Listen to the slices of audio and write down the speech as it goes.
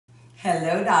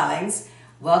Hello, darlings.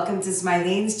 Welcome to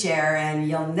Smileen's chair, and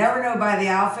you'll never know by the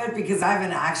outfit because I've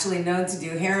been actually known to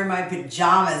do hair in my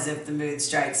pajamas if the mood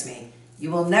strikes me. You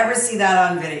will never see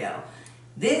that on video.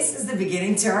 This is the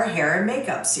beginning to our hair and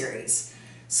makeup series.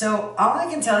 So all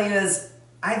I can tell you is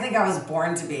I think I was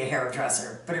born to be a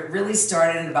hairdresser, but it really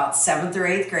started in about 7th or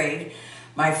 8th grade.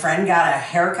 My friend got a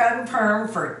haircut and perm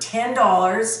for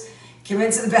 $10, came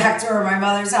into the back door of my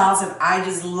mother's house, and I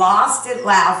just lost it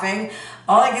laughing.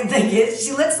 All I can think is,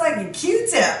 she looks like a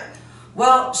Qtip.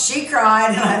 Well, she cried,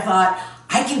 and I thought,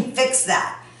 I can fix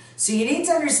that. So you need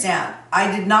to understand,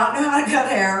 I did not know how to cut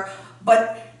hair,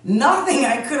 but nothing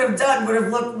I could have done would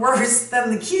have looked worse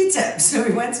than the Qtip. So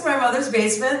we went to my mother's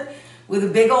basement with a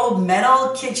big old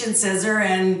metal kitchen scissor,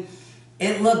 and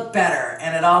it looked better,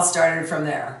 and it all started from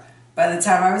there. By the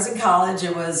time I was in college,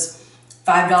 it was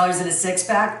 $5 in a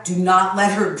six-pack. Do not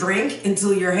let her drink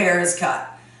until your hair is cut.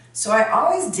 So I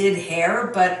always did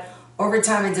hair, but over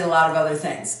time I did a lot of other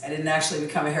things. I didn't actually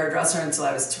become a hairdresser until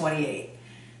I was 28.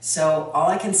 So all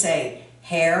I can say,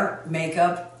 hair,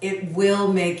 makeup, it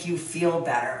will make you feel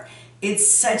better. It's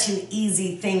such an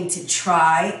easy thing to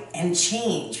try and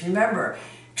change. Remember,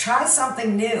 try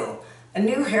something new. A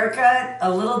new haircut,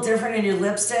 a little different in your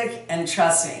lipstick, and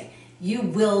trust me, you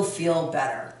will feel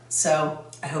better. So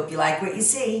I hope you like what you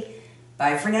see.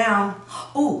 Bye for now.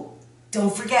 Oh,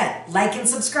 don't forget, like and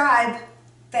subscribe.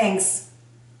 Thanks.